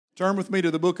Turn with me to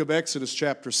the book of Exodus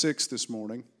chapter 6 this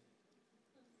morning.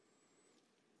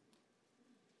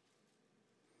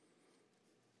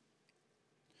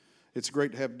 It's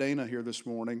great to have Dana here this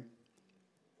morning.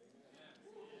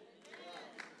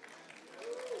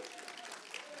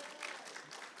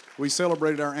 We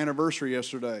celebrated our anniversary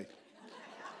yesterday.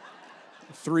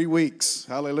 3 weeks.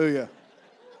 Hallelujah.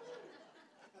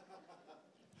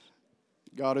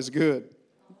 God is good.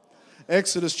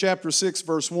 Exodus chapter 6,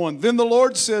 verse 1. Then the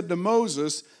Lord said to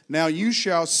Moses, "Now you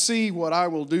shall see what I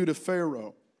will do to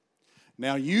Pharaoh.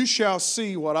 Now you shall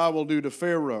see what I will do to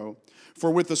Pharaoh. For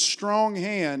with a strong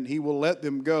hand he will let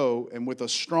them go, and with a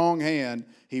strong hand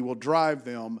he will drive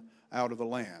them out of the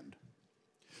land."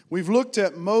 We've looked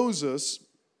at Moses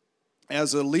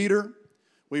as a leader.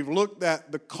 We've looked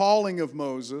at the calling of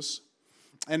Moses.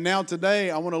 And now today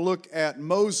I want to look at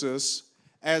Moses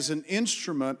as an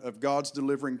instrument of God's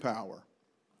delivering power.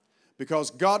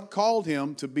 Because God called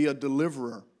him to be a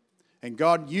deliverer. And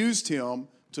God used him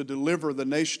to deliver the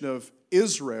nation of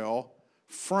Israel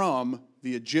from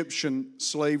the Egyptian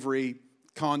slavery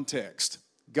context.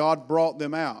 God brought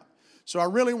them out. So I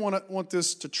really want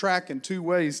this to track in 2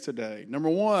 ways today. Number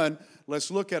one, let's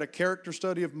look at a character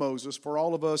study of Moses. For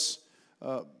all of us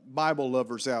Bible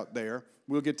lovers out there,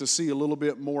 we'll get to see a little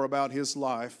bit more about his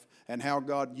life and how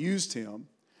God used him.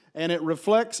 And it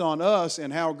reflects on us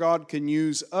and how God can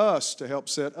use us to help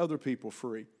set other people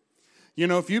free. You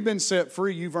know, if you've been set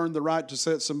free, you've earned the right to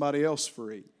set somebody else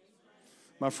free.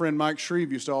 My friend Mike Shreve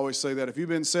used to always say that. If you've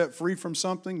been set free from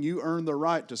something, you earn the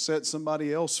right to set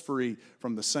somebody else free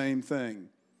from the same thing.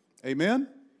 Amen?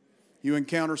 You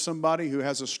encounter somebody who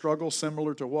has a struggle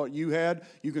similar to what you had,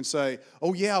 you can say,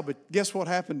 "Oh yeah, but guess what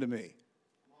happened to me?"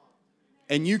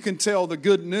 And you can tell the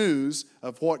good news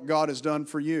of what God has done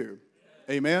for you.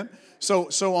 Amen? So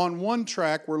on one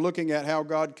track, we're looking at how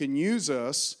God can use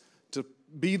us to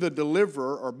be the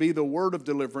deliverer or be the word of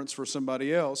deliverance for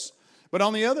somebody else. But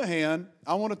on the other hand,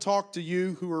 I want to talk to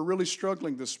you who are really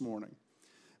struggling this morning.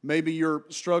 Maybe you're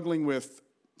struggling with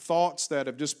thoughts that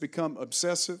have just become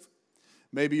obsessive.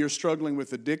 Maybe you're struggling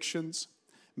with addictions.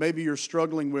 Maybe you're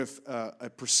struggling with a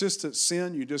persistent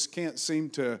sin you just can't seem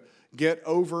to get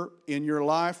over in your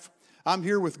life. I'm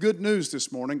here with good news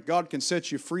this morning. God can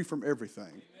set you free from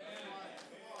everything.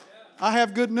 I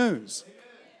have good news.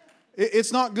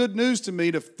 It's not good news to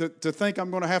me to think I'm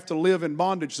going to have to live in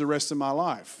bondage the rest of my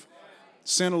life.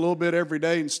 Sin a little bit every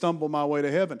day and stumble my way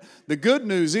to heaven. The good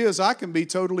news is I can be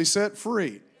totally set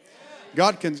free.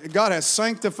 God has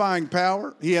sanctifying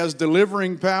power. He has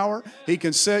delivering power. He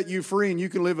can set you free and you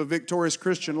can live a victorious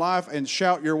Christian life and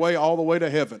shout your way all the way to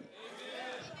heaven.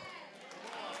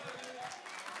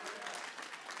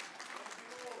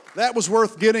 That was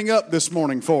worth getting up this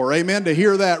morning for. Amen. To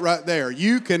hear that right there.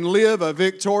 You can live a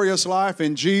victorious life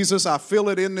in Jesus. I feel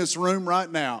it in this room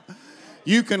right now.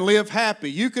 You can live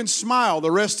happy. You can smile the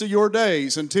rest of your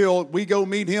days until we go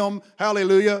meet Him.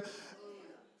 Hallelujah.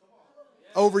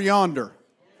 Over yonder.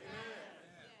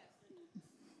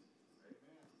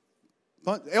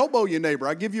 Elbow your neighbor.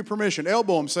 I give you permission.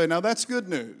 Elbow him. Say, now that's good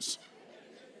news.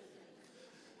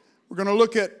 We're going to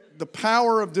look at the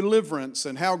power of deliverance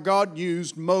and how God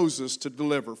used Moses to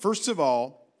deliver. First of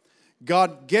all,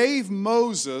 God gave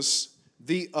Moses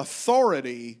the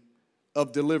authority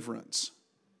of deliverance.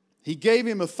 He gave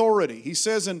him authority. He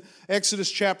says in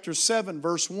Exodus chapter 7,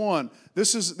 verse 1,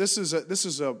 this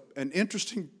is an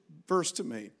interesting verse to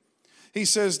me. He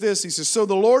says this, he says, "So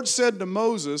the Lord said to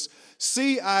Moses,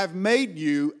 see, I've made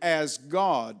you as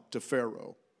God to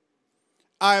Pharaoh.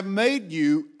 I have made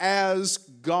you as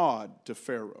God to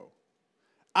Pharaoh.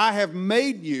 I have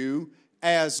made you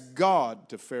as God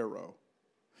to Pharaoh.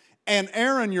 And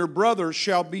Aaron your brother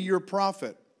shall be your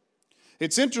prophet."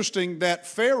 It's interesting that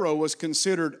Pharaoh was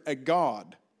considered a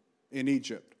god in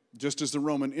Egypt, just as the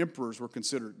Roman emperors were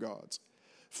considered gods.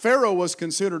 Pharaoh was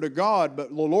considered a god, but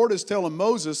the Lord is telling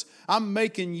Moses, I'm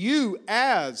making you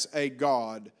as a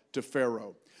god to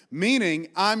Pharaoh. Meaning,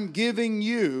 I'm giving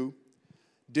you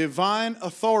divine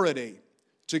authority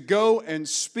to go and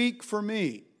speak for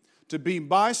me, to be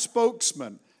my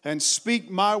spokesman and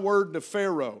speak my word to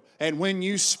Pharaoh. And when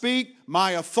you speak,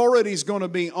 my authority is going to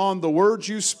be on the words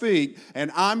you speak,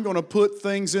 and I'm going to put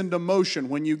things into motion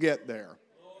when you get there.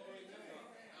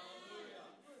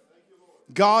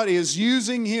 God is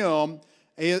using him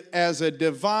as a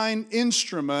divine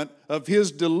instrument of his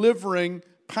delivering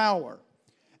power.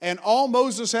 And all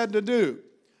Moses had to do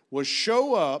was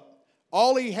show up.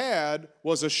 All he had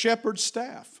was a shepherd's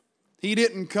staff. He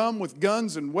didn't come with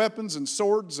guns and weapons and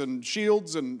swords and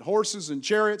shields and horses and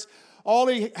chariots. All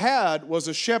he had was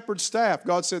a shepherd's staff.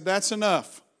 God said, that's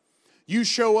enough. You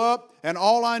show up, and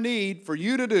all I need for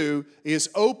you to do is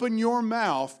open your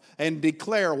mouth and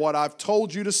declare what I've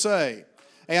told you to say.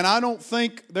 And I don't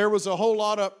think there was a whole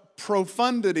lot of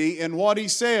profundity in what he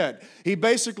said. He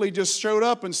basically just showed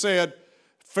up and said,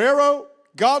 Pharaoh,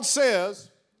 God says,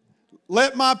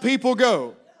 let my people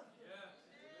go.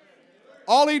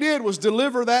 All he did was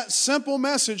deliver that simple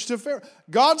message to Pharaoh.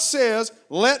 God says,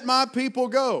 let my people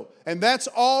go. And that's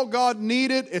all God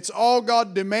needed. It's all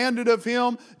God demanded of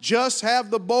him. Just have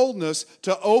the boldness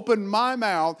to open my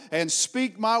mouth and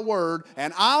speak my word,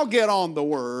 and I'll get on the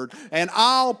word, and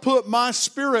I'll put my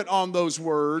spirit on those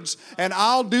words, and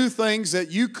I'll do things that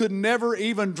you could never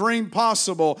even dream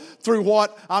possible through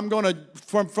what I'm going to,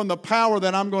 from the power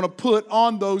that I'm going to put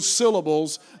on those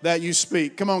syllables that you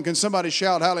speak. Come on, can somebody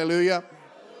shout hallelujah?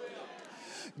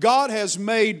 God has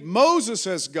made Moses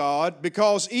as God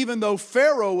because even though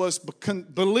Pharaoh was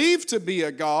believed to be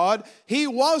a God, he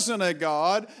wasn't a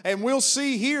God. And we'll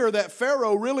see here that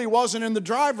Pharaoh really wasn't in the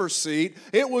driver's seat.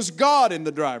 It was God in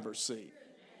the driver's seat.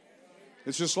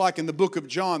 It's just like in the book of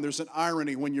John, there's an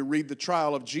irony when you read the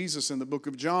trial of Jesus in the book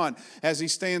of John. As he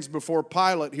stands before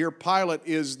Pilate, here Pilate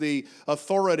is the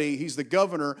authority, he's the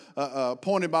governor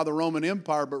appointed by the Roman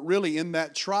Empire, but really in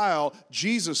that trial,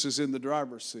 Jesus is in the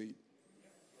driver's seat.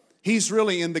 He's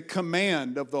really in the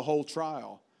command of the whole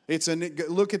trial.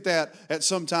 Look at that at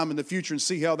some time in the future and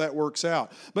see how that works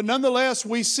out. But nonetheless,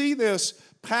 we see this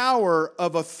power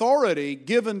of authority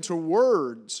given to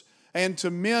words and to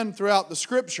men throughout the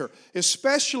Scripture,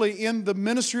 especially in the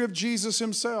ministry of Jesus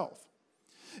himself.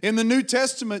 In the New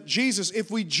Testament, Jesus,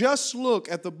 if we just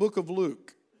look at the book of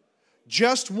Luke,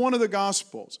 just one of the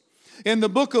Gospels, in the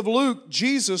book of Luke,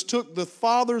 Jesus took the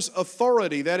Father's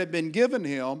authority that had been given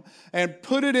him and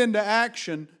put it into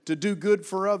action to do good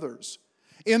for others.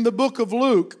 In the book of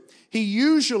Luke, he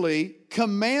usually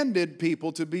commanded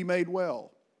people to be made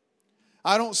well.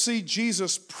 I don't see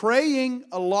Jesus praying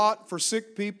a lot for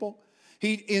sick people.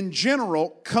 He, in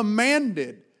general,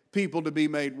 commanded people to be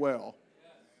made well.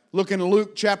 Look in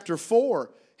Luke chapter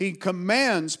 4. He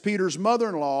commands Peter's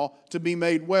mother-in-law to be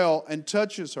made well and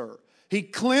touches her. He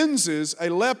cleanses a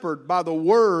leopard by the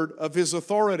word of his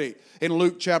authority in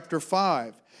Luke chapter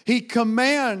 5. He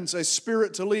commands a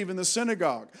spirit to leave in the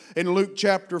synagogue in Luke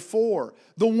chapter 4.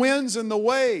 The winds and the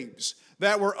waves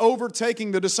that were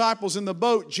overtaking the disciples in the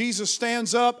boat, Jesus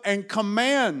stands up and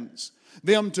commands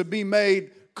them to be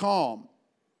made calm.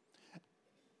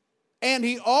 And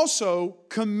he also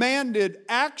commanded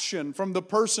action from the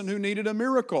person who needed a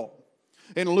miracle.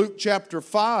 In Luke chapter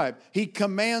 5, he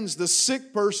commands the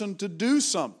sick person to do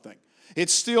something.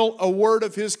 It's still a word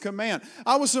of his command.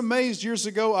 I was amazed years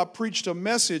ago, I preached a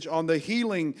message on the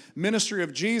healing ministry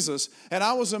of Jesus, and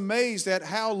I was amazed at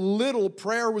how little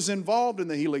prayer was involved in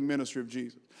the healing ministry of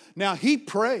Jesus. Now, he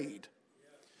prayed.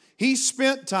 He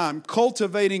spent time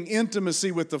cultivating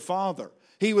intimacy with the Father.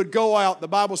 He would go out, the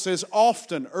Bible says,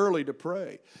 often early to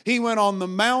pray. He went on the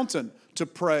mountain to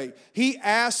pray. He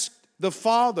asked the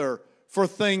Father for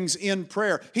things in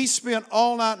prayer. He spent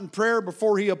all night in prayer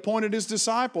before he appointed his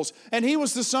disciples. And he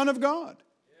was the Son of God.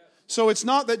 So it's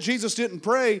not that Jesus didn't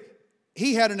pray.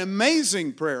 He had an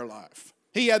amazing prayer life.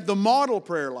 He had the model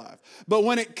prayer life. But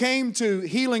when it came to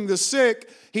healing the sick,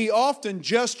 he often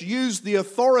just used the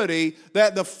authority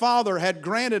that the Father had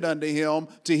granted unto him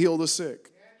to heal the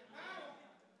sick.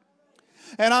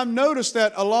 And I've noticed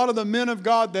that a lot of the men of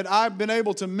God that I've been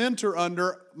able to mentor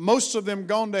under, most of them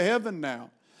gone to heaven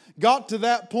now, got to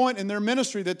that point in their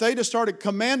ministry that they just started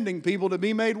commanding people to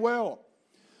be made well.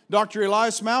 Dr.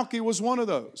 Elias Malki was one of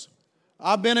those.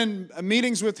 I've been in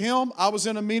meetings with him. I was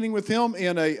in a meeting with him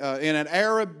in an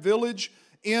Arab village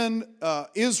in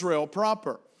Israel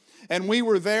proper. And we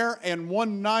were there, and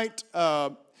one night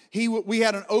we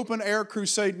had an open-air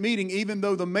crusade meeting, even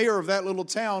though the mayor of that little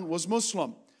town was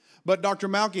Muslim. But Dr.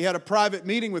 Malki had a private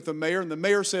meeting with the mayor, and the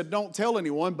mayor said, don't tell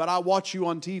anyone, but I watch you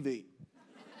on TV.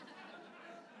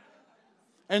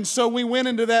 And so we went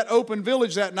into that open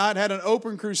village that night, had an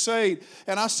open crusade,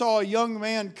 and I saw a young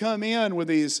man come in with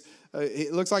his,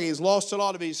 it looks like he's lost a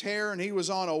lot of his hair, and he was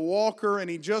on a walker, and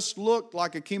he just looked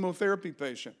like a chemotherapy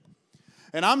patient.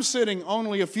 And I'm sitting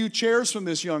only a few chairs from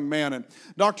this young man, and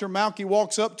Dr. Malki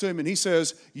walks up to him, and he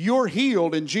says, you're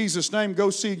healed in Jesus' name.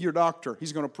 Go see your doctor.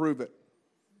 He's going to prove it.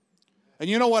 And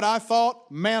you know what I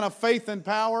thought? Man of faith and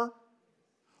power.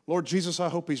 Lord Jesus, I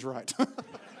hope he's right.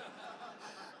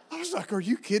 I was like, are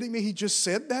you kidding me? He just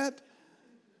said that?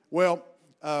 Well,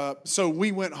 so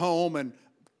we went home, and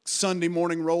Sunday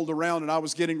morning rolled around and I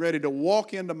was getting ready to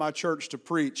walk into my church to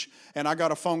preach, and I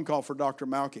got a phone call for Dr.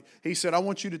 Malky. He said, I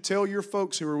want you to tell your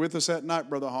folks who were with us that night,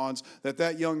 Brother Hans,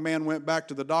 that young man went back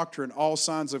to the doctor and all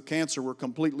signs of cancer were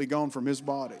completely gone from his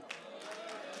body.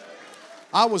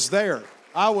 I was there.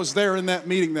 I was there in that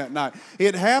meeting that night.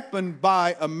 It happened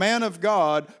by a man of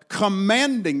God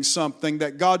commanding something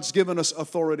that God's given us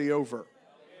authority over.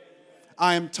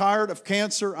 I am tired of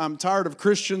cancer. I'm tired of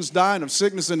Christians dying of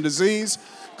sickness and disease.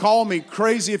 Call me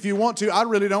crazy if you want to. I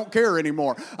really don't care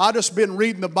anymore. I just been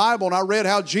reading the Bible and I read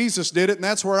how Jesus did it, and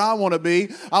that's where I want to be.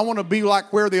 I want to be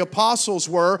like where the apostles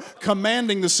were,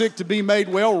 commanding the sick to be made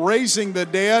well, raising the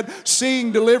dead,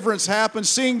 seeing deliverance happen,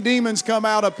 seeing demons come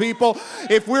out of people.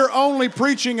 If we're only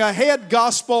preaching a head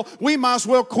gospel, we might as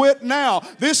well quit now.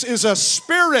 This is a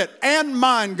spirit and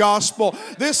mind gospel.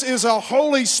 This is a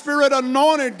Holy Spirit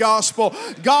anointed gospel.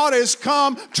 God has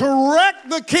come to wreck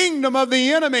the kingdom of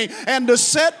the enemy and to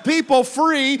set people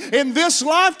free in this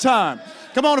lifetime.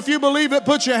 Come on, if you believe it,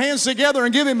 put your hands together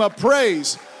and give Him a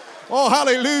praise. Oh,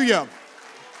 hallelujah.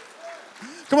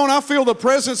 Come on, I feel the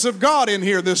presence of God in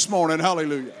here this morning.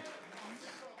 Hallelujah.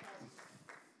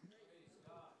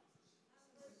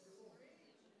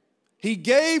 He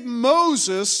gave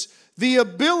Moses the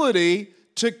ability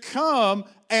to come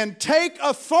and take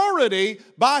authority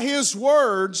by his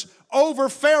words over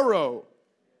Pharaoh.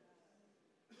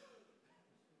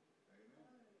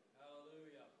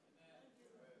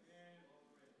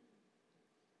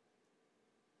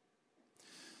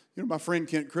 You know, my friend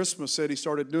Kent Christmas said he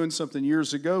started doing something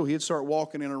years ago. He'd start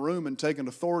walking in a room and taking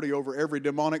authority over every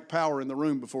demonic power in the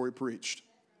room before he preached.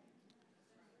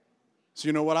 So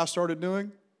you know what I started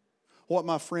doing? What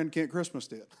my friend Kent Christmas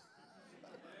did.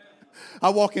 I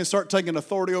walk in and start taking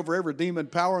authority over every demon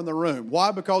power in the room.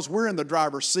 Why? Because we're in the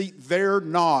driver's seat. They're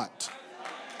not.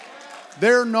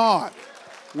 They're not.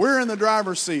 We're in the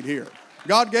driver's seat here.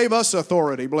 God gave us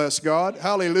authority, bless God.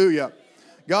 Hallelujah.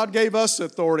 God gave us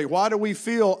authority. Why do we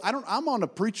feel, I'm on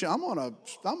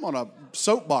a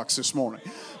soapbox this morning.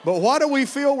 But why do we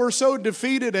feel we're so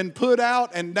defeated and put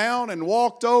out and down and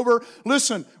walked over?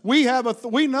 Listen, we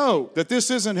know that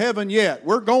this isn't heaven yet.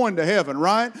 We're going to heaven,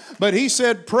 right? But He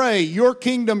said, pray, your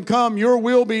kingdom come, your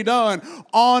will be done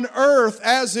on earth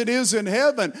as it is in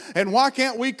heaven. And why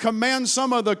can't we command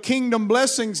some of the kingdom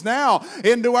blessings now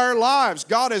into our lives?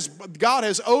 God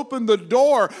has opened the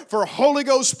door for Holy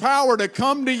Ghost power to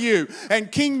come to you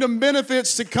and kingdom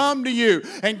benefits to come to you.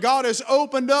 And God has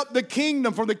opened up the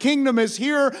kingdom, for the kingdom is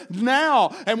here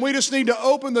now, and we just need to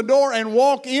open the door and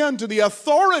walk into the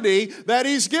authority that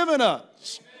He's given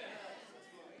us.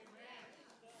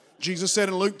 Jesus said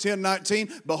in Luke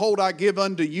 10:19, behold, I give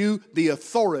unto you the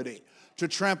authority to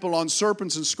trample on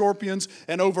serpents and scorpions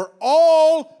and over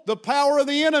all the power of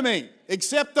the enemy,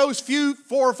 except those 4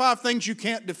 or 5 things you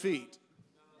can't defeat.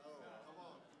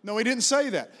 No, He didn't say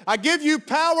that. I give you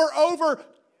power over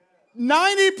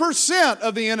 90%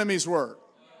 of the enemy's word.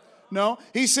 No,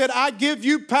 He said, I give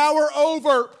you power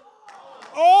over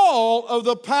all of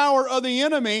the power of the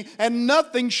enemy, and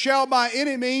nothing shall by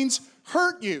any means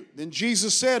hurt you. Then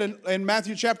Jesus said in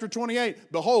Matthew chapter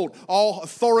 28, behold, all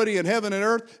authority in heaven and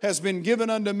earth has been given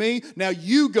unto me. Now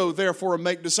you go therefore and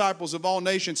make disciples of all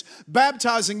nations,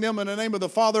 baptizing them in the name of the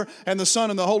Father and the Son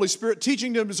and the Holy Spirit,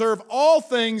 teaching them to observe all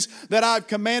things that I've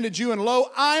commanded you. And lo,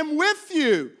 I am with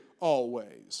you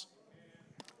always.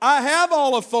 I have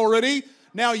all authority.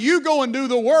 Now you go and do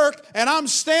the work, and I'm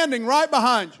standing right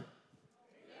behind you.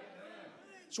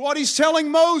 That's what He's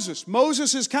telling Moses.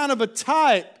 Moses is kind of a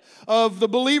type of the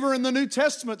believer in the New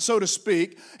Testament, so to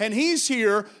speak. And he's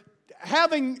here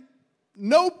having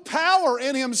no power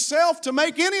in himself to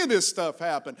make any of this stuff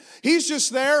happen. He's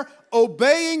just there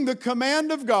obeying the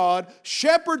command of God,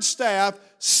 shepherd staff,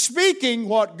 speaking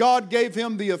what God gave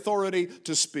him the authority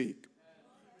to speak.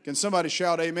 Can somebody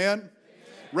shout amen?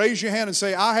 Raise your hand and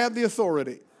say, I have the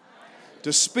authority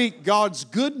to speak God's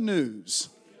good news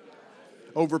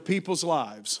over people's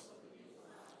lives.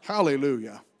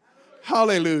 Hallelujah.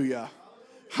 Hallelujah.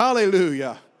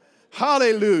 Hallelujah.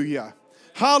 Hallelujah.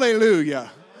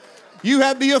 Hallelujah. You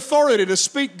have the authority to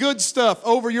speak good stuff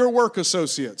over your work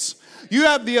associates. You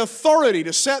have the authority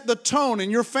to set the tone in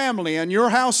your family and your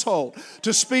household,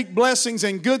 to speak blessings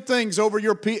and good things over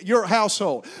your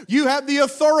household. You have the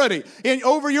authority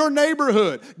over your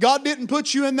neighborhood. God didn't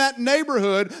put you in that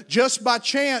neighborhood just by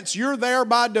chance. You're there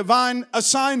by divine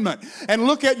assignment. And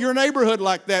look at your neighborhood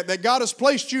like that God has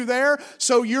placed you there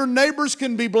so your neighbors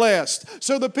can be blessed,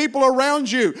 so the people around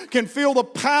you can feel the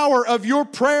power of your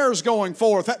prayers going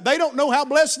forth. They don't know how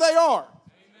blessed they are.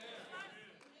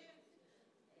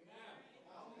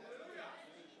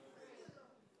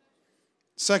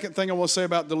 Second thing I want to say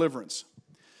about deliverance.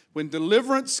 When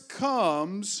deliverance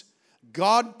comes,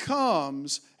 God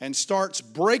comes and starts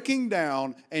breaking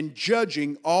down and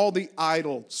judging all the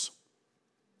idols.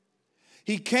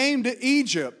 He came to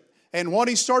Egypt, and what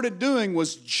he started doing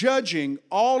was judging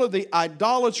all of the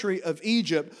idolatry of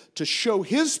Egypt to show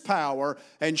his power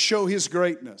and show his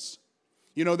greatness.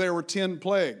 You know, there were 10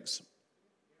 plagues.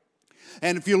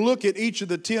 And if you look at each of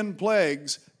the 10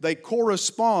 plagues, they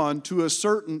correspond to a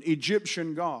certain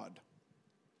Egyptian god.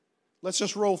 Let's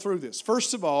just roll through this.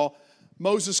 First of all,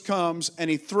 Moses comes and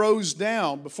he throws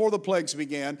down, before the plagues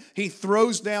began, he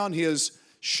throws down his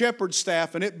shepherd's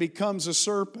staff and it becomes a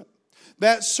serpent.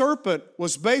 That serpent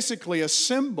was basically a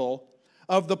symbol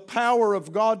of the power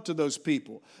of God to those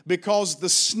people, because the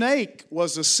snake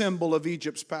was a symbol of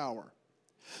Egypt's power.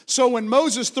 So when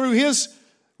Moses threw his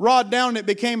rod down and it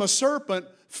became a serpent,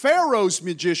 Pharaoh's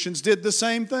magicians did the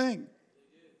same thing.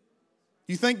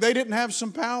 You think they didn't have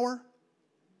some power?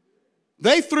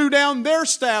 They threw down their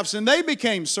staffs and they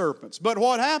became serpents. But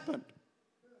what happened?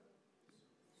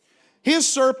 His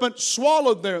serpent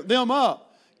swallowed them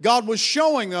up. God was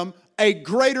showing them a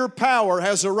greater power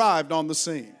has arrived on the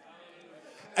scene.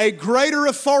 A greater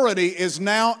authority is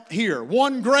now here.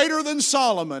 One greater than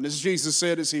Solomon, as Jesus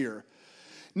said, is here.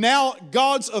 Now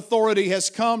God's authority has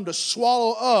come to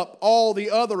swallow up all the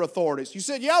other authorities. You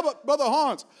said, yeah, but Brother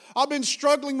Hans, I've been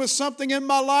struggling with something in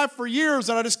my life for years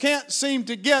and I just can't seem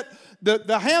to get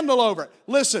the handle over it.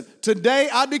 Listen, today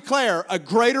I declare a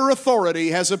greater authority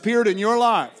has appeared in your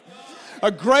life.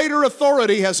 A greater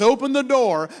authority has opened the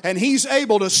door, and He's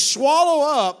able to swallow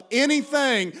up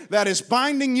anything that is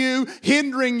binding you,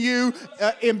 hindering you,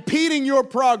 impeding your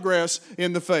progress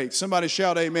in the faith. Somebody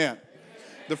shout amen.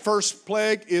 The first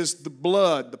plague is the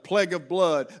blood, the plague of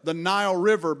blood. The Nile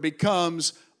River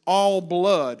becomes all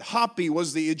blood. Hapi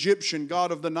was the Egyptian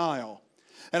god of the Nile.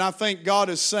 And I think God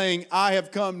is saying, I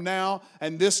have come now,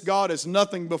 and this God is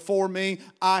nothing before me.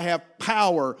 I have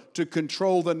power to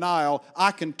control the Nile.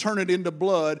 I can turn it into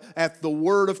blood at the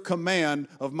word of command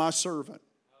of my servant.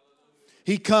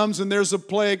 He comes and there's a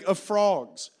plague of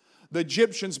frogs. The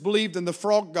Egyptians believed in the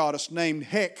frog goddess named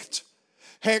Hecht.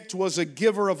 Hecht was a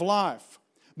giver of life.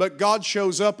 But God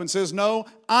shows up and says, no,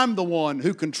 I'm the one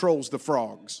who controls the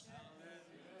frogs.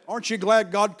 Aren't you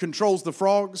glad God controls the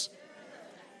frogs?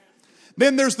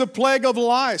 Then there's the plague of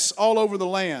lice all over the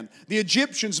land. The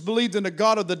Egyptians believed in a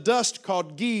god of the dust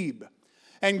called Geb.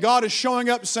 And God is showing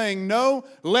up saying, no,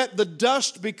 let the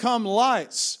dust become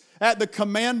lice at the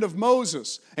command of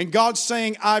Moses. And God's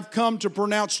saying, I've come to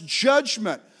pronounce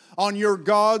judgment on your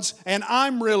gods, and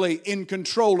I'm really in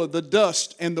control of the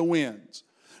dust and the winds.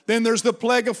 Then there's the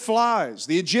plague of flies.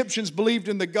 The Egyptians believed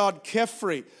in the god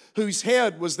Khepri, whose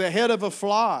head was the head of a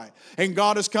fly. And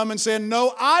God has come and said,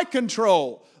 no, I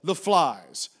control the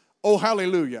flies. Oh,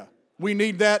 hallelujah. We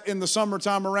need that in the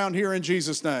summertime around here in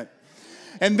Jesus' name.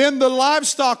 And then the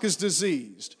livestock is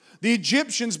diseased. The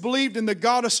Egyptians believed in the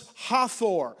goddess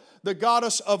Hathor, the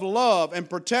goddess of love and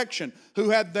protection, who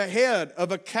had the head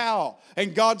of a cow.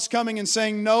 And God's coming and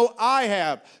saying, no, I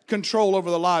have control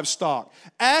over the livestock.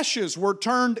 Ashes were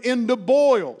turned into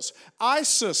boils.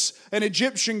 Isis, an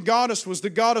Egyptian goddess, was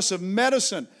the goddess of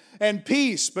medicine and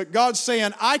peace. But God's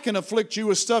saying, I can afflict you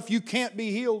with stuff you can't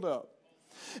be healed of.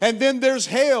 And then there's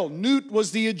hail. Nut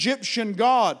was the Egyptian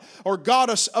god or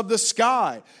goddess of the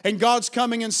sky. And God's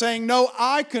coming and saying, no,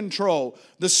 I control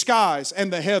the skies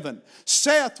and the heaven.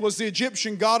 Seth was the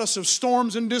Egyptian goddess of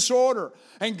storms and disorder.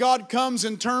 And God comes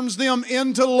and turns them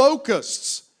into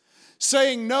locusts,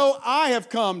 saying, no, I have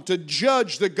come to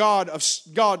judge the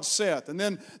God Seth. And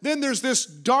then there's this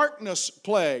darkness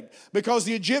plague, because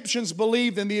the Egyptians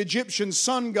believed in the Egyptian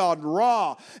sun god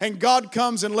Ra. And God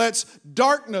comes and lets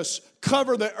darkness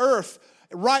cover the earth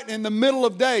right in the middle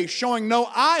of day, showing, no,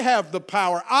 I have the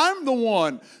power. I'm the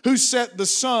one who set the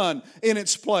sun in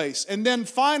its place. And then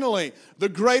finally, the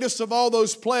greatest of all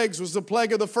those plagues was the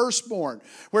plague of the firstborn,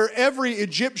 where every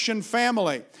Egyptian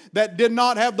family that did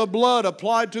not have the blood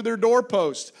applied to their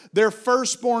doorpost, their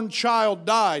firstborn child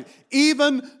died.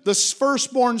 Even the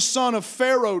firstborn son of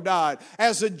Pharaoh died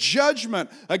as a judgment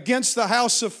against the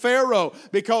house of Pharaoh,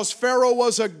 because Pharaoh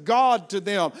was a god to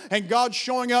them. And God's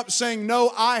showing up saying,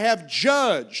 no, I have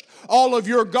judged all of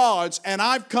your gods, and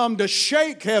I've come to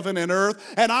shake heaven and earth,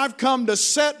 and I've come to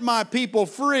set my people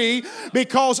free,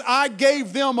 because I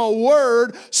gave them a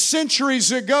word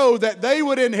centuries ago that they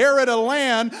would inherit a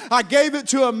land. I gave it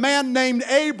to a man named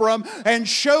Abram and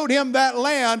showed him that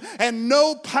land, and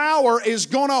no power is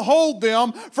going to hold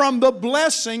them from the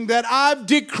blessing that I've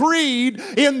decreed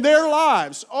in their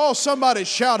lives. Oh, somebody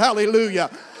shout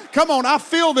hallelujah. Come on, I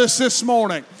feel this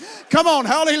morning. Come on,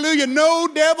 hallelujah. No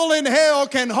devil in hell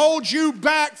can hold you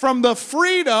back from the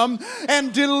freedom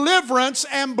and deliverance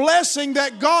and blessing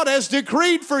that God has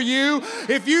decreed for you.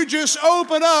 If you just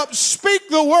open up, speak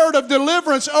the word of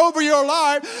deliverance over your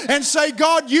life and say,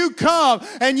 God, you come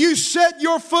and you set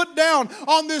your foot down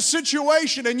on this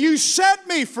situation and you set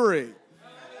me free.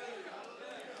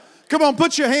 Come on,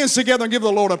 put your hands together and give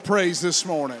the Lord a praise this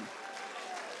morning.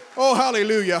 Oh,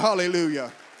 hallelujah,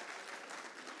 hallelujah.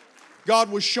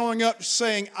 God was showing up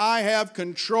saying, I have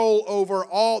control over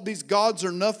all. These gods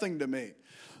are nothing to me.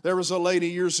 There was a lady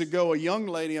years ago, a young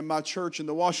lady in my church in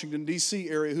the Washington, D.C.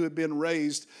 area who had been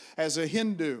raised as a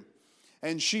Hindu.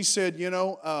 And she said,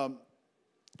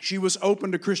 she was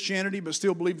open to Christianity but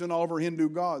still believed in all of her Hindu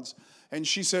gods. And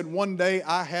she said, one day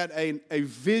I had a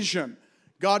vision.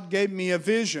 God gave me a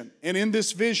vision. And in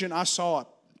this vision, I saw a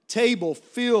table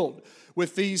filled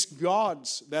with these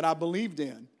gods that I believed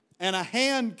in. And a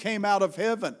hand came out of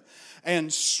heaven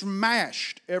and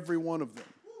smashed every one of them.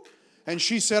 And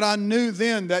she said, I knew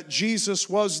then that Jesus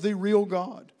was the real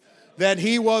God, that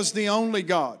He was the only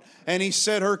God. And He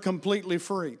set her completely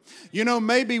free. You know,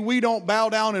 maybe we don't bow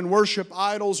down and worship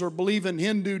idols or believe in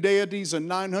Hindu deities and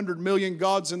 900 million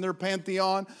gods in their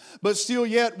pantheon, but still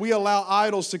yet we allow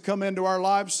idols to come into our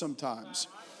lives sometimes.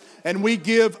 And we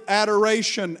give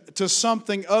adoration to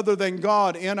something other than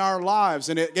God in our lives.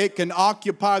 And it can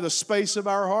occupy the space of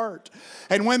our heart.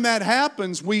 And when that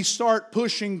happens, we start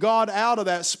pushing God out of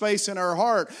that space in our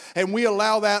heart. And we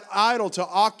allow that idol to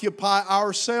occupy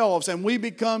ourselves. And we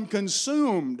become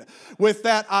consumed with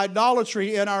that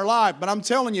idolatry in our life. But I'm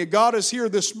telling you, God is here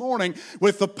this morning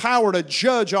with the power to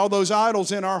judge all those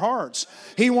idols in our hearts.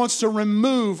 He wants to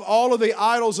remove all of the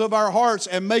idols of our hearts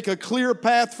and make a clear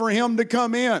path for Him to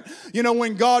come in. You know,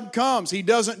 when God comes, He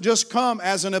doesn't just come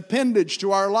as an appendage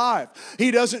to our life. He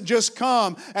doesn't just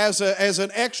come as an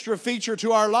extra feature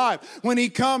to our life. When He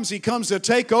comes to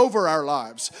take over our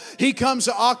lives. He comes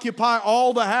to occupy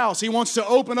all the house. He wants to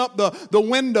open up the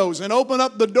windows and open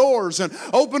up the doors and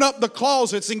open up the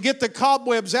closets and get the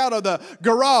cobwebs out of the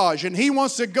garage. And He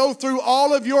wants to go through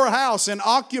all of your house and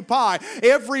occupy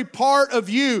every part of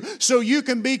you so you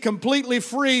can be completely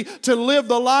free to live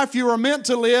the life you are meant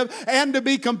to live and to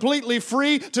be completely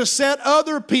free to set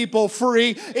other people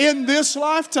free in this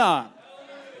lifetime.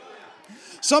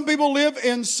 Some people live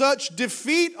in such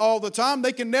defeat all the time,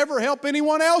 they can never help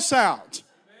anyone else out.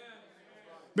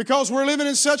 Because we're living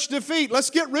in such defeat. Let's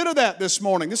get rid of that this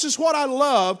morning. This is what I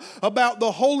love about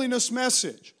the holiness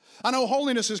message. I know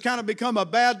holiness has kind of become a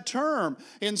bad term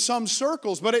in some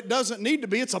circles, but it doesn't need to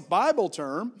be. It's a Bible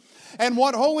term. And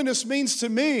what holiness means to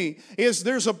me is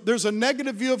there's a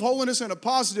negative view of holiness and a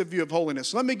positive view of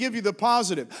holiness. Let me give you the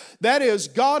positive. That is,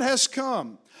 God has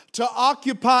come to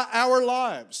occupy our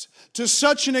lives to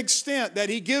such an extent that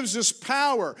He gives us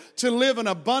power to live an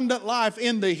abundant life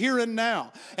in the here and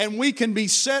now. And we can be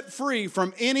set free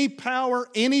from any power,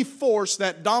 any force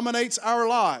that dominates our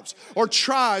lives or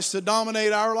tries to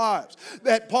dominate our lives.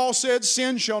 That Paul said,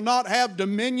 sin shall not have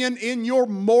dominion in your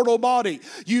mortal body.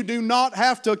 You do not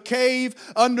have to cave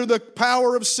under the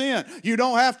power of sin. You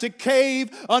don't have to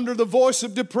cave under the voice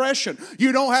of depression.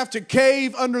 You don't have to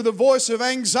cave under the voice of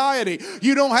anxiety.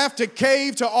 You don't have to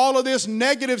cave to all of this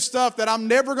negative stuff that I'm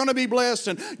never going to be blessed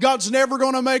and God's never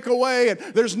going to make a way and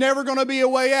there's never going to be a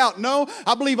way out. No,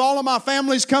 I believe all of my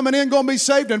family's coming in going to be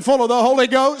saved and full of the Holy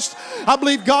Ghost. I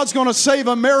believe God's going to save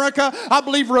America. I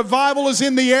believe revival is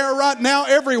in the air right now.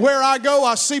 Everywhere I go,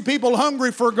 I see people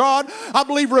hungry for God. I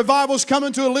believe revival's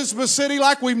coming to Elizabeth City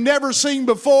like we've never seen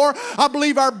before. I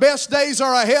believe our best days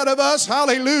are ahead of us.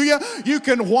 Hallelujah. You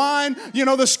can whine. You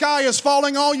know, the sky is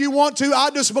falling all you want to. I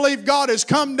just believe God has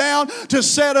come down to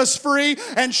set us free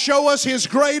and show us His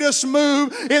greatest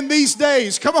move in these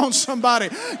days. Come on, somebody.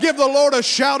 Give the Lord a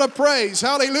shout of praise.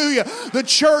 Hallelujah. The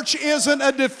church isn't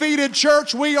a defeated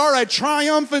church. We are a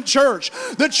triumphant church.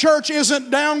 The church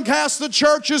isn't downcast. The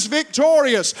church is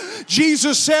victorious.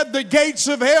 Jesus said the gates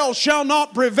of hell shall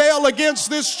not prevail against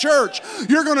this church.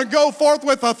 You're going to go forth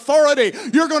with authority.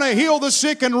 You're going to heal the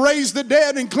sick and raise the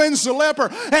dead and cleanse the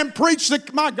leper and preach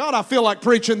my God, I feel like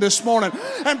preaching this morning,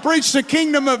 and preach the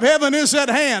kingdom of heaven is at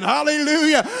hand.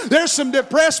 Hallelujah. There's some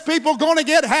depressed people going to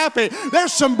get happy.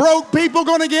 There's some broke people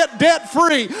going to get debt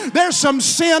free. There's some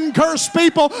sin cursed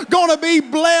people going to be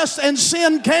blessed and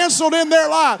sin canceled in their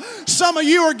life. Some of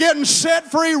you are getting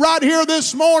set free right here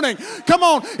this morning. Come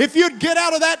on, if you'd get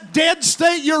out of that dead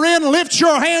state you're in, lift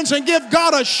your hands and give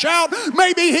God a shout.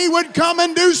 Maybe He would come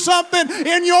and do something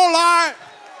in your life.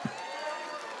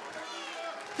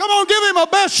 Come on, give Him a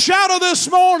best shout of this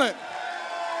morning.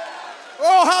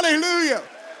 Oh, hallelujah.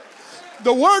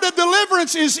 The word of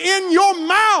deliverance is in your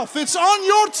mouth. It's on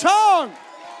your tongue.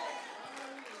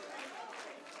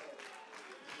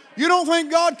 You don't think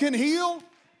God can heal?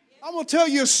 I'm going to tell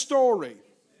you a story.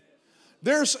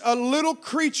 There's a little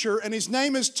creature, and his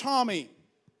name is Tommy.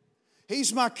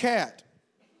 He's my cat.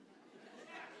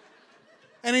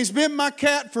 And he's been my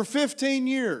cat for 15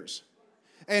 years.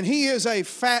 And he is a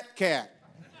fat cat.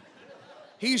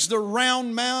 He's the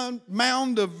round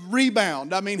mound of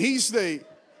rebound. I mean,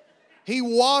 he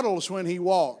waddles when he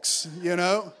walks, you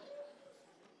know.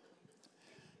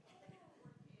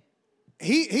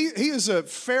 He is a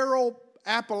feral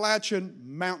Appalachian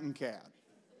mountain cat.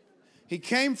 He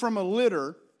came from a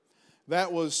litter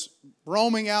that was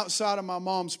roaming outside of my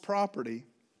mom's property.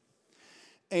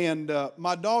 And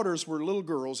my daughters were little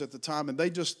girls at the time, and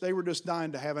they were just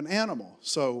dying to have an animal.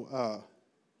 So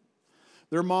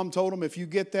their mom told them, if you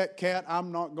get that cat,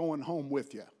 I'm not going home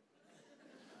with you.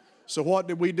 So what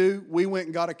did we do? We went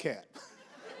and got a cat.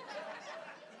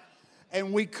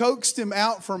 And we coaxed him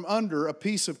out from under a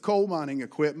piece of coal mining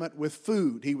equipment with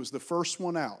food. He was the first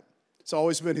one out. It's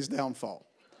always been his downfall.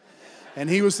 And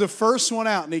he was the first one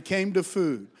out, and he came to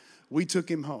food. We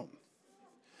took him home.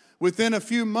 Within a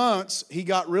few months, he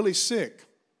got really sick.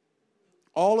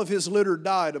 All of his litter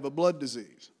died of a blood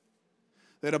disease.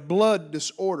 They had a blood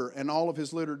disorder, and all of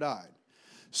his litter died.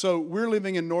 So we're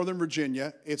living in Northern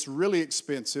Virginia. It's really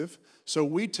expensive. So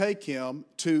we take him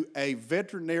to a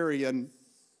veterinarian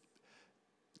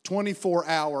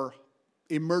 24-hour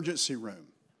emergency room.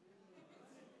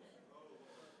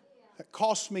 That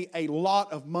cost me a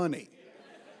lot of money.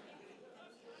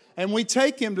 And we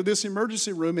take him to this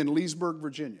emergency room in Leesburg,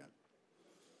 Virginia.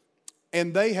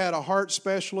 And they had a heart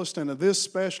specialist and a this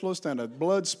specialist and a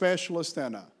blood specialist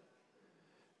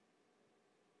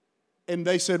and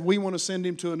they said, we want to send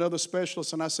him to another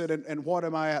specialist. And I said, and what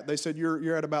am I at? They said,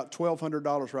 you're at about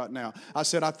 $1,200 right now. I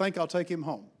said, I think I'll take him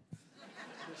home.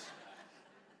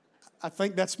 I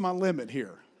think that's my limit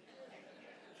here.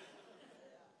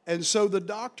 And so the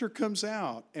doctor comes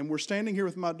out, and we're standing here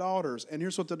with my daughters, and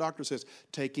here's what the doctor says: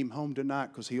 take him home tonight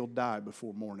because he'll die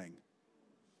before morning.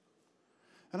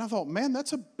 And I thought, man,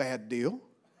 that's a bad deal.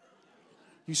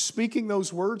 You speaking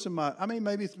those words in my,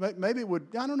 maybe it would,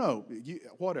 I don't know,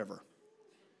 whatever.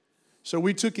 So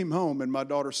we took him home, and my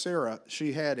daughter Sarah,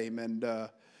 she had him, and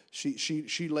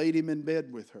she laid him in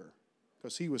bed with her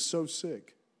because he was so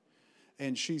sick.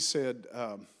 And she said,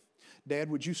 Dad,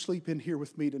 would you sleep in here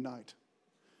with me tonight?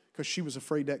 Because she was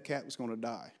afraid that cat was going to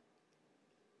die.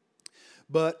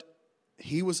 But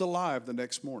he was alive the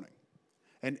next morning,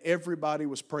 and everybody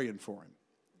was praying for him.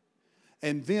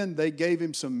 And then they gave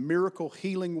him some miracle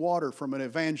healing water from an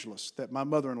evangelist that my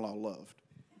mother-in-law loved.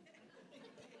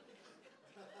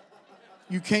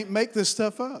 You can't make this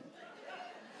stuff up.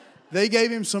 They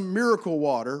gave him some miracle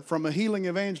water from a healing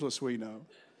evangelist we know.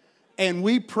 And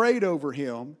we prayed over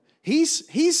him.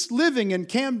 He's living in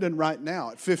Camden right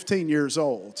now at 15 years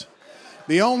old.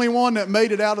 The only one that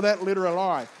made it out of that litter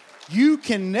alive. You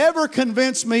can never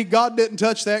convince me God didn't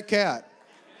touch that cat.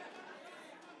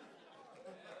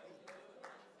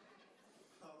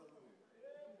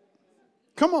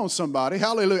 Come on, somebody.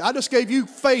 Hallelujah. I just gave you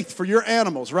faith for your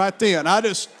animals right then.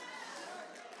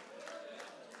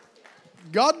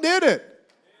 God did it.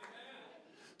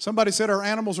 Somebody said our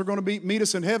animals are going to meet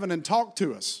us in heaven and talk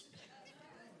to us.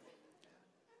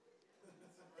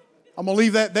 I'm going to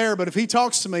leave that there, but if he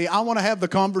talks to me, I want to have the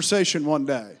conversation one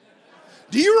day.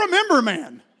 Do you remember,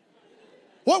 man,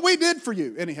 what we did for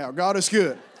you? Anyhow, God is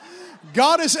good.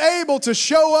 God is able to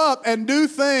show up and do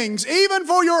things even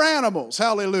for your animals.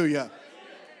 Hallelujah.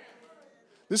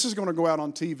 This is going to go out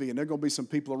on TV, and there are going to be some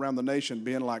people around the nation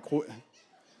being like, what?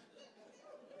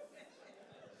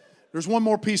 There's one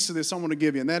more piece to this I want to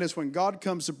give you, and that is when God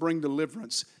comes to bring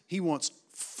deliverance, he wants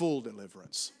full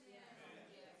deliverance.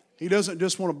 He doesn't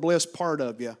just want to bless part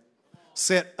of you,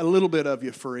 set a little bit of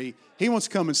you free. He wants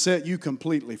to come and set you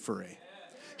completely free.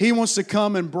 He wants to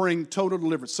come and bring total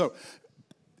deliverance. So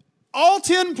all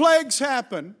 10 plagues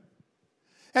happen,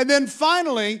 and then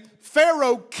finally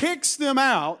Pharaoh kicks them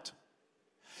out,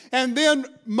 and then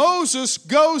Moses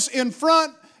goes in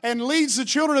front and leads the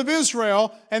children of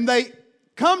Israel, and they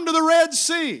come to the Red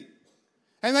Sea,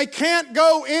 and they can't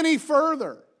go any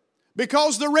further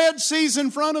because the Red Sea's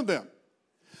in front of them.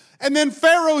 And then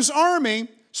Pharaoh's army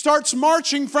starts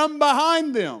marching from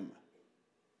behind them.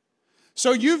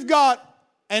 So you've got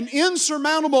an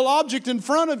insurmountable object in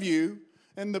front of you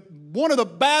and one of the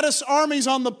baddest armies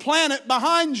on the planet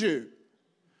behind you.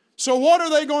 So what are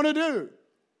they going to do?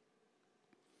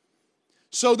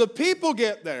 So the people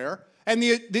get there, and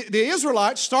the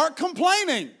Israelites start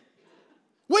complaining.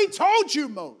 We told you,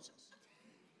 Moses.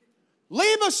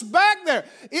 Leave us back there.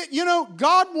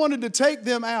 God wanted to take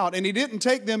them out, and He didn't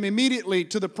take them immediately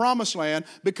to the promised land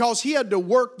because He had to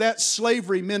work that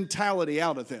slavery mentality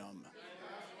out of them.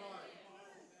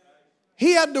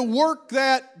 He had to work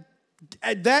that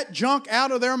junk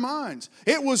out of their minds.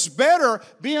 It was better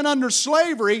being under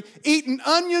slavery, eating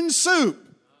onion soup.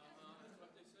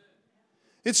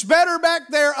 It's better back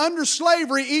there under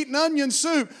slavery, eating onion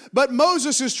soup. But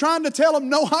Moses is trying to tell them,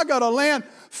 no, I got a land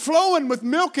flowing with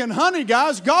milk and honey,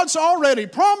 guys. God's already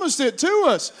promised it to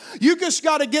us. You just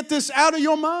got to get this out of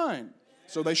your mind.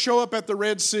 So they show up at the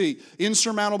Red Sea,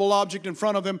 insurmountable object in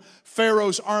front of them,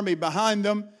 Pharaoh's army behind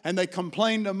them, and they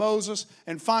complain to Moses.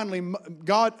 And finally,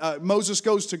 Moses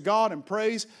goes to God and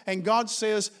prays, and God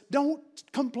says, don't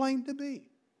complain to me,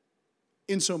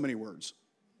 in so many words.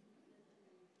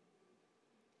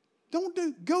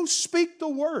 Go speak the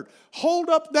word. Hold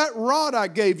up that rod I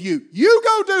gave you. You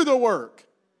go do the work.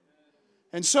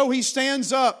 And so he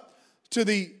stands up to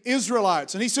the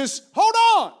Israelites and he says, hold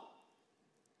on.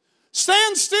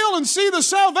 Stand still and see the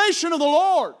salvation of the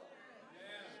Lord.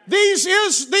 These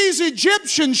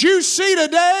Egyptians you see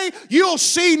today, you'll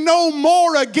see no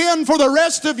more again for the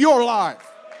rest of your life.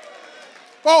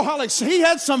 Oh, hallelujah. He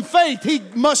had some faith he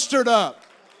mustered up.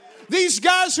 These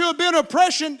guys who have been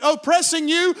oppressing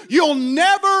you, you'll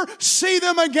never see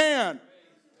them again.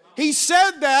 He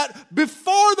said that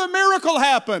before the miracle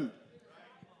happened.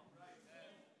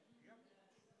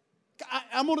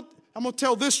 I'm going to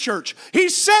tell this church. He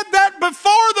said that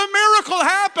before the miracle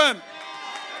happened.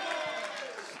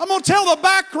 I'm going to tell the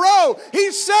back row.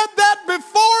 He said that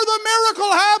before the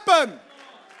miracle happened.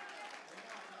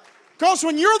 Because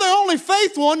when you're the only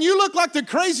faithful one, you look like the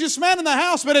craziest man in the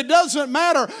house, but it doesn't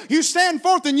matter. You stand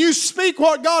forth and you speak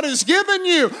what God has given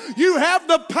you. You have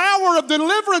the power of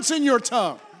deliverance in your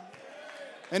tongue.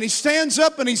 And he stands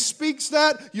up and he speaks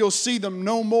that. You'll see them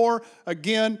no more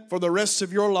again for the rest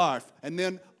of your life. And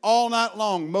then all night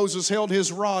long, Moses held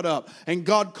his rod up and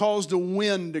God caused a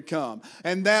wind to come.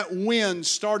 And that wind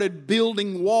started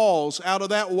building walls out of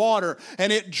that water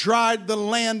and it dried the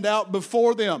land out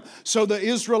before them. So the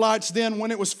Israelites then,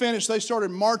 when it was finished, they started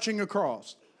marching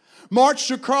across. Marched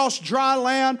across dry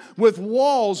land with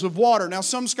walls of water. Now,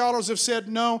 some scholars have said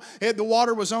no, the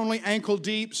water was only ankle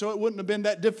deep, so it wouldn't have been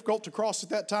that difficult to cross at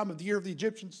that time of the year of the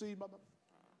Egyptian sea.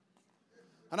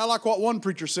 And I like what one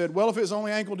preacher said, well, if it was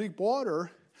only ankle deep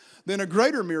water, then a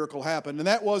greater miracle happened, and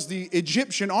that was the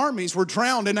Egyptian armies were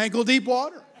drowned in ankle-deep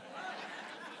water.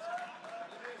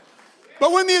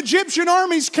 But when the Egyptian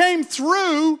armies came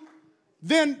through,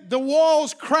 then the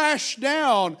walls crashed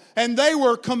down, and they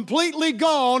were completely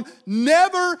gone,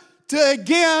 never to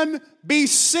again be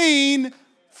seen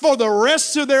for the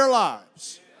rest of their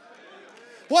lives.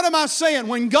 What am I saying?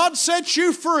 When God sets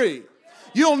you free,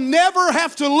 you'll never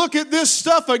have to look at this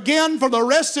stuff again for the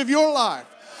rest of your life.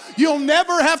 You'll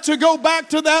never have to go back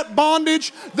to that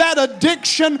bondage, that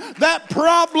addiction, that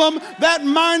problem, that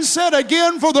mindset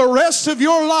again for the rest of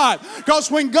your life. Because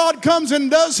when God comes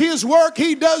and does His work,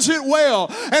 He does it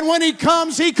well. And when He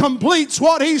comes, He completes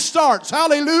what He starts.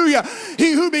 Hallelujah.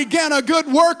 He who began a good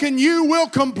work in you will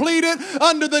complete it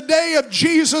unto the day of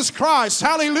Jesus Christ.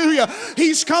 Hallelujah.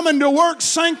 He's coming to work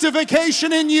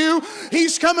sanctification in you.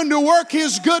 He's coming to work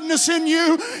His goodness in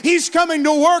you. He's coming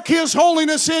to work His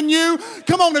holiness in you.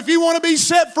 Come on, if you want to be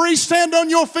set free, stand on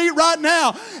your feet right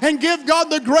now and give God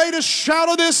the greatest shout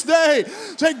of this day.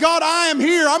 Say, God, I am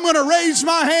here. I'm going to raise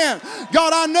my hand.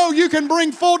 God, I know you can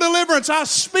bring full deliverance. I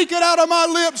speak it out of my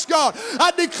lips, God.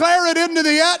 I declare it into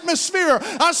the atmosphere.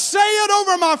 I say it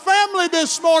over my family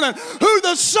this morning. Who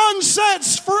the Son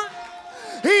sets free,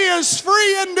 He is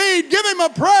free indeed. Give Him a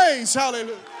praise.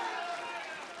 Hallelujah.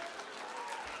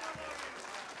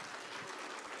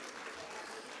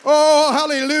 Oh,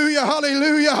 hallelujah,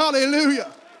 hallelujah,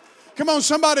 hallelujah. Come on,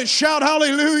 somebody shout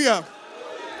hallelujah.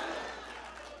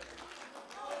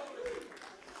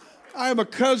 I have a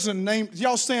cousin named,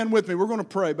 y'all stand with me, we're going to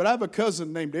pray, but I have a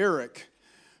cousin named Eric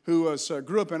who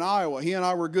grew up in Iowa. He and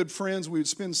I were good friends. We would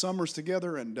spend summers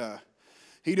together, and I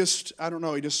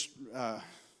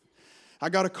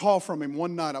got a call from him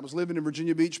one night. I was living in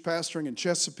Virginia Beach, pastoring in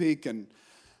Chesapeake, and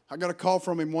I got a call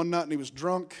from him one night, and he was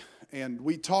drunk, and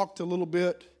we talked a little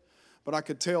bit. But I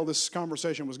could tell this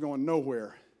conversation was going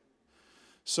nowhere.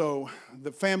 So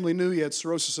the family knew he had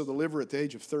cirrhosis of the liver at the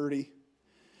age of 30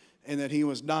 and that he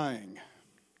was dying.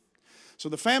 So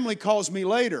the family calls me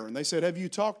later and they said, have you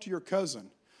talked to your cousin?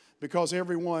 Because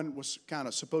everyone was kind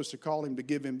of supposed to call him to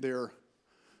give him their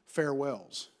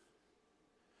farewells.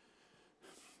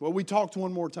 Well, we talked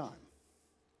one more time.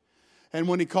 And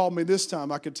when he called me this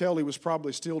time, I could tell he was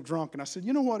probably still drunk. And I said,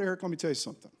 you know what, Eric, let me tell you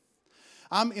something.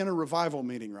 I'm in a revival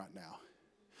meeting right now.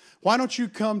 Why don't you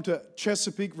come to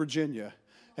Chesapeake, Virginia,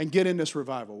 and get in this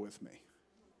revival with me?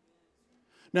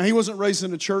 Now, he wasn't raised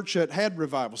in a church that had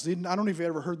revivals. I don't know if he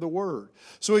ever heard the word.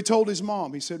 So he told his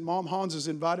mom, he said, Mom, Hans has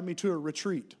invited me to a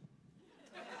retreat.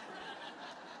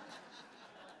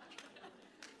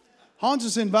 Hans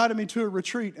has invited me to a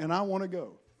retreat, and I want to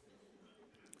go.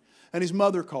 And his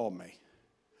mother called me,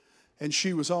 and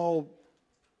she was all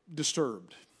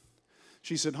disturbed.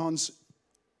 She said, Hans,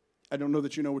 I don't know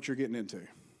that you know what you're getting into.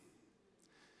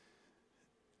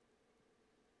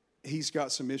 He's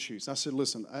got some issues. I said,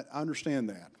 listen, I understand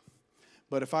that.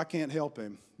 But if I can't help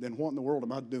him, then what in the world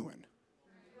am I doing?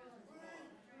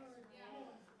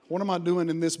 What am I doing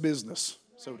in this business,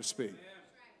 so to speak?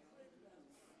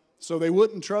 So they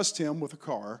wouldn't trust him with a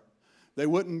car. They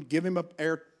wouldn't give him an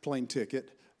airplane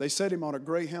ticket. They set him on a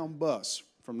Greyhound bus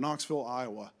from Knoxville,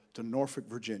 Iowa to Norfolk,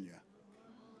 Virginia.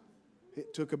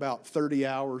 It took about 30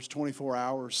 hours, 24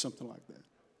 hours, something like that.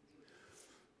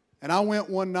 And I went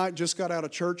one night, just got out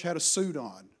of church, had a suit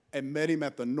on, and met him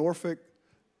at the Norfolk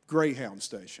Greyhound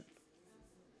station.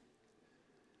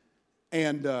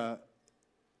 And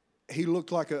he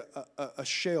looked like a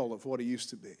shell of what he used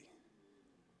to be.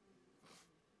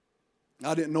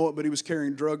 I didn't know it, but he was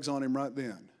carrying drugs on him right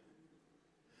then.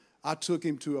 I took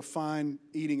him to a fine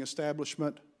eating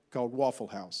establishment called Waffle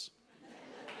House.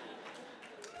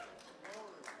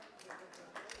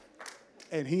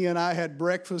 And he and I had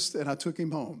breakfast, and I took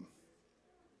him home.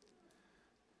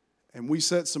 And we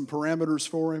set some parameters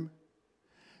for him.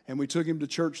 And we took him to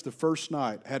church the first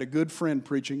night. Had a good friend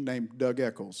preaching named Doug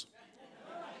Eccles.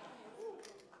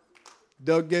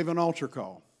 Doug gave an altar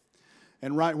call.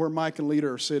 And right where Mike and Lita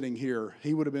are sitting here,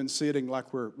 he would have been sitting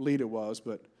like where Lita was,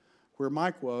 but where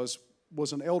Mike was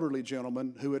an elderly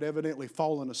gentleman who had evidently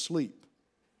fallen asleep.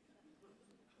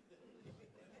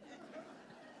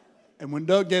 And when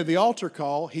Doug gave the altar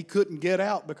call, he couldn't get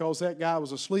out because that guy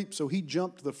was asleep, so he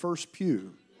jumped to the first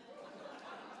pew.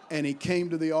 And he came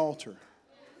to the altar,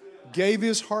 gave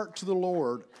his heart to the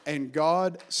Lord, and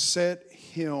God set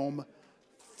him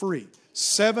free.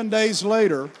 7 days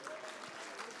later,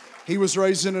 he was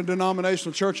raised in a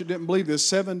denominational church that didn't believe this.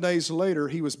 7 days later,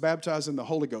 he was baptized in the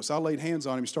Holy Ghost. I laid hands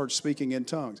on him, started speaking in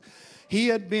tongues. He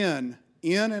had been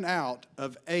in and out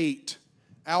of 8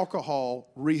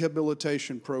 alcohol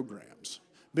rehabilitation programs.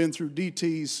 Been through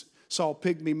DTs, saw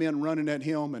pygmy men running at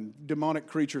him and demonic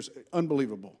creatures.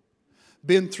 Unbelievable.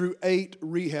 Been through 8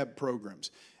 rehab programs.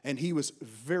 And he was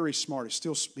very smart.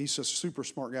 He's a super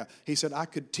smart guy. He said, I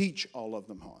could teach all of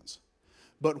them, Hans.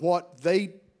 But what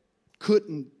they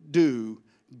couldn't do,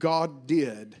 God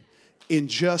did in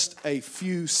just a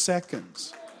few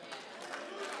seconds.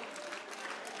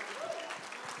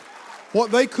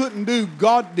 What they couldn't do,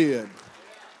 God did.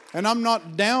 And I'm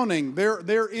not downing.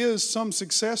 There is some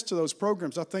success to those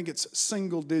programs. I think it's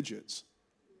single digits.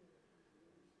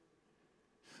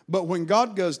 But when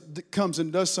God comes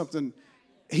and does something,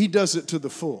 He does it to the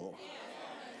full.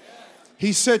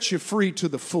 He sets you free to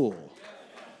the full.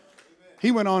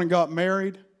 He went on and got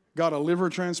married, got a liver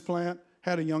transplant,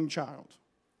 had a young child.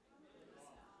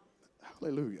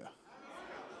 Hallelujah.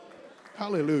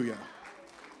 Hallelujah.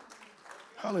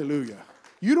 Hallelujah.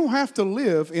 You don't have to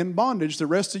live in bondage the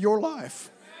rest of your life.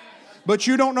 But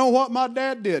you don't know what my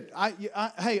dad did.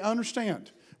 Hey,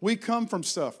 understand. We come from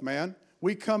stuff, man.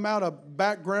 We come out of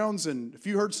backgrounds, and if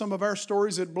you heard some of our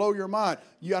stories, it'd blow your mind.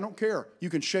 I don't care.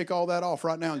 You can shake all that off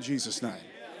right now in Jesus' name.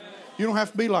 You don't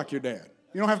have to be like your dad.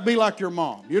 You don't have to be like your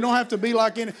mom. You don't have to be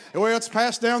like well, it's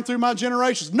passed down through my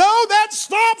generations. No, that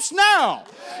stops now.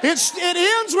 It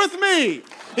ends with me.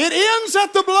 It ends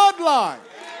at the bloodline.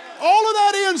 All of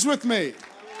that ends with me.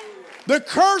 The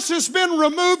curse has been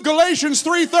removed. Galatians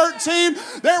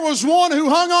 3:13. There was one who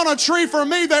hung on a tree for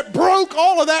me that broke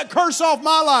all of that curse off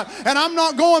my life. And I'm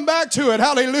not going back to it.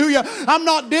 Hallelujah. I'm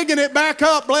not digging it back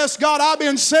up. Bless God. I've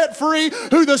been set free.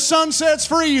 Who the Son sets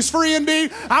free is free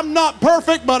indeed. I'm not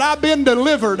perfect, but I've been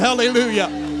delivered.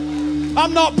 Hallelujah.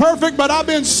 I'm not perfect, but I've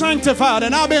been sanctified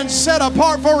and I've been set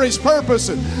apart for His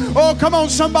purposes. Oh, come on,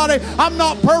 somebody. I'm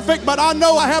not perfect, but I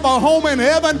know I have a home in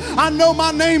heaven. I know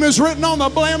my name is written on the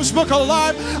Lamb's Book of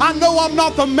Life. I know I'm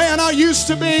not the man I used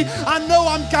to be. I know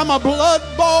I'm a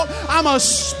blood-bought. I'm a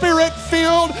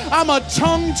spirit-filled. I'm a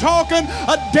tongue-talking,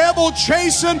 a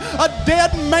devil-chasing, a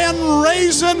dead man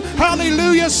raising,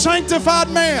 hallelujah, sanctified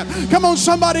man. Come on,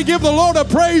 somebody give the Lord a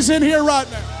praise in here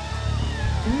right now.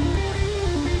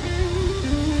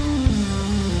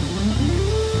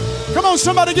 Come on,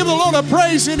 somebody give the Lord a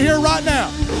praise in here right now.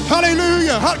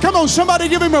 Hallelujah. Come on, somebody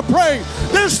give Him a praise.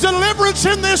 There's deliverance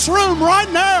in this room right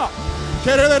now.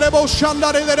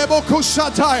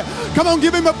 Come on,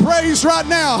 give Him a praise right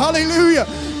now. Hallelujah.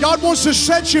 God wants to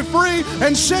set you free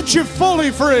and set you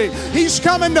fully free. He's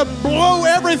coming to blow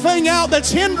everything out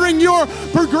that's hindering your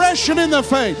progression in the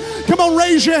faith. Come on,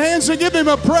 raise your hands and give Him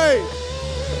a praise.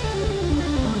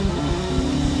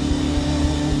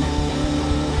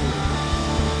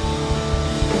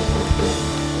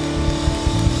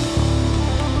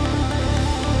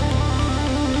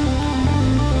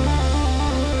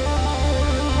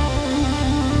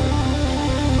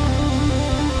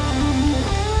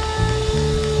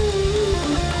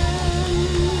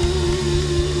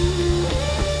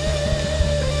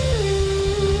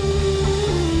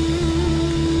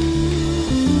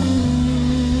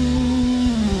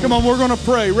 Come on, we're going to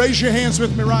pray. Raise your hands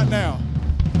with me right now.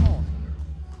 Come on.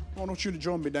 I want you to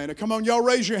join me, Dana. Come on, y'all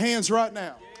raise your hands right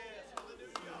now.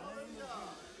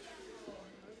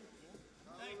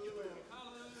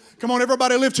 Come on,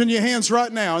 everybody lifting your hands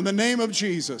right now in the name of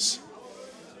Jesus.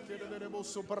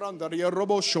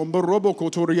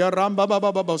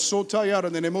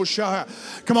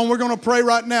 Come on, we're going to pray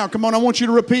right now. Come on, I want you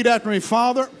to repeat after me.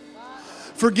 Father,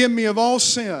 forgive me of all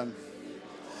sin.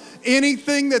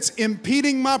 Anything that's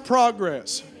impeding my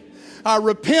progress, I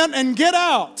repent and get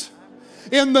out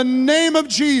in the name of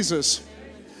Jesus.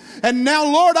 And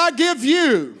now, Lord, I give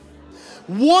you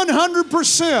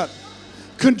 100%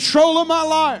 control of my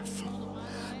life.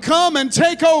 Come and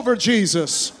take over,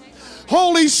 Jesus.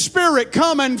 Holy Spirit,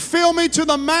 come and fill me to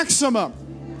the maximum.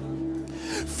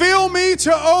 Fill me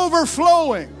to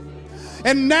overflowing.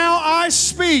 And now I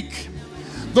speak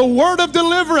the word of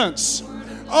deliverance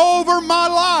over my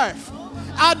life.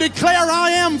 I declare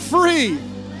I am free.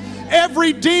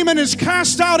 Every demon is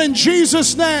cast out in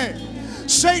Jesus' name.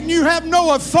 Satan, you have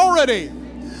no authority.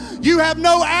 You have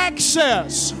no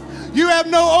access. You have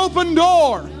no open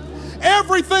door.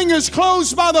 Everything is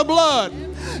closed by the blood.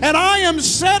 And I am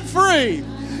set free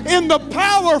in the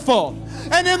powerful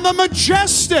and in the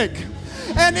majestic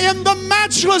and in the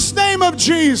matchless name of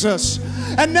Jesus.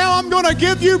 And now I'm going to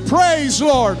give you praise,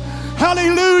 Lord.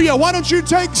 Hallelujah. Why don't you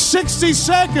take 60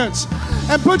 seconds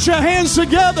and put your hands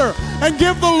together and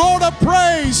give the Lord a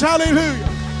praise. Hallelujah.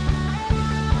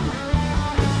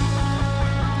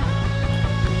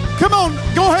 Come on,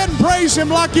 go ahead and praise Him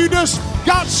like you just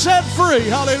got set free.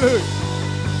 Hallelujah.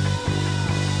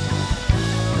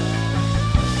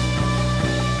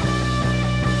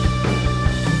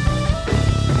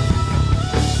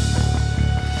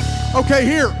 Okay,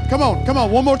 here. Come on.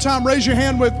 One more time. Raise your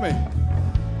hand with me.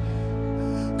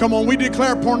 Come on, we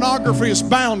declare pornography is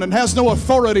bound and has no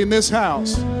authority in this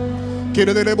house.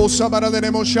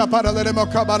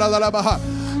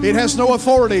 It has no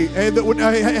authority. It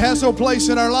has no place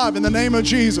in our life in the name of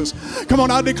Jesus. Come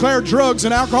on, I declare drugs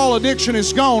and alcohol addiction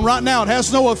is gone right now. It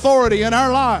has no authority in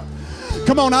our life.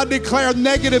 Come on, I declare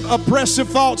negative, oppressive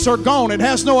thoughts are gone. It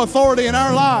has no authority in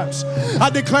our lives. I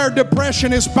declare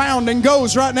depression is bound and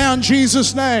goes right now in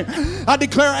Jesus' name. I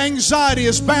declare anxiety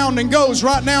is bound and goes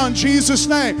right now in Jesus'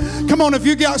 name. Come on, if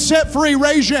you got set free,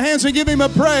 raise your hands and give Him a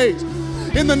praise.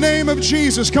 In the name of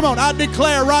Jesus. Come on, I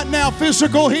declare right now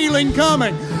physical healing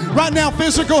coming. Right now,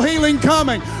 physical healing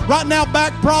coming. Right now,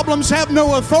 back problems have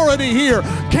no authority here.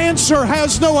 Cancer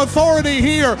has no authority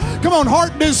here. Come on,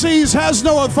 heart disease has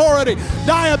no authority.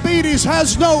 Diabetes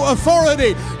has no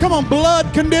authority. Come on,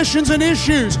 blood conditions and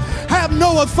issues have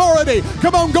no authority.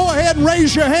 Come on, go ahead and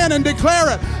raise your hand and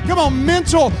declare it. Come on,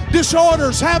 mental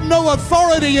disorders have no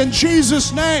authority in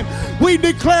Jesus' name. We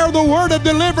declare the word of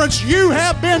deliverance. You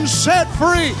have been set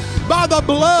free by the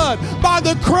blood, by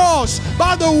the cross,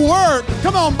 by the work,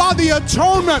 come on, by the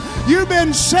atonement. You've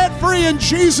been set free in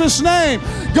Jesus' name.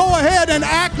 Go ahead and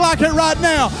act like it right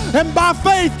now. And by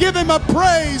faith, give Him a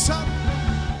praise.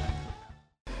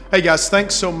 Hey guys,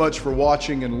 thanks so much for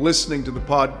watching and listening to the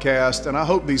podcast. And I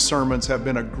hope these sermons have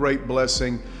been a great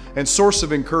blessing and source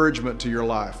of encouragement to your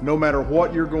life. No matter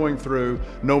what you're going through,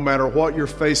 no matter what you're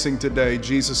facing today,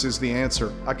 Jesus is the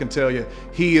answer. I can tell you,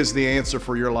 He is the answer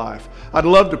for your life. I'd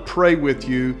love to pray with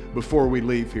you before we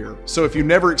leave here. So if you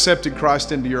never accepted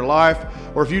Christ into your life,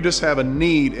 or if you just have a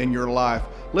need in your life,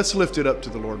 let's lift it up to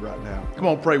the Lord right now. Come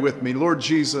on, pray with me. Lord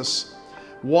Jesus,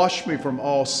 wash me from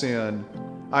all sin.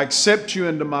 I accept You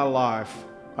into my life.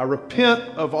 I repent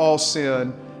of all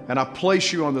sin, and I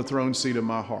place You on the throne seat of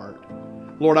my heart.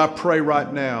 Lord, I pray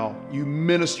right now, You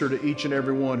minister to each and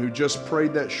every one who just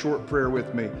prayed that short prayer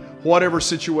with me. Whatever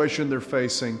situation they're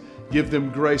facing, give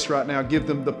them grace right now. Give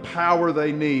them the power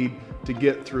they need to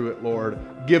get through it, Lord.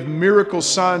 Give miracles,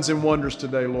 signs, and wonders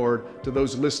today, Lord, to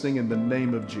those listening in the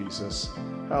name of Jesus.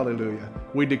 Hallelujah.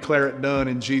 We declare it done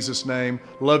in Jesus' name.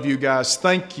 Love you guys.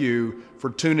 Thank you for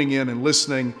tuning in and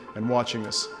listening and watching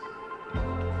us.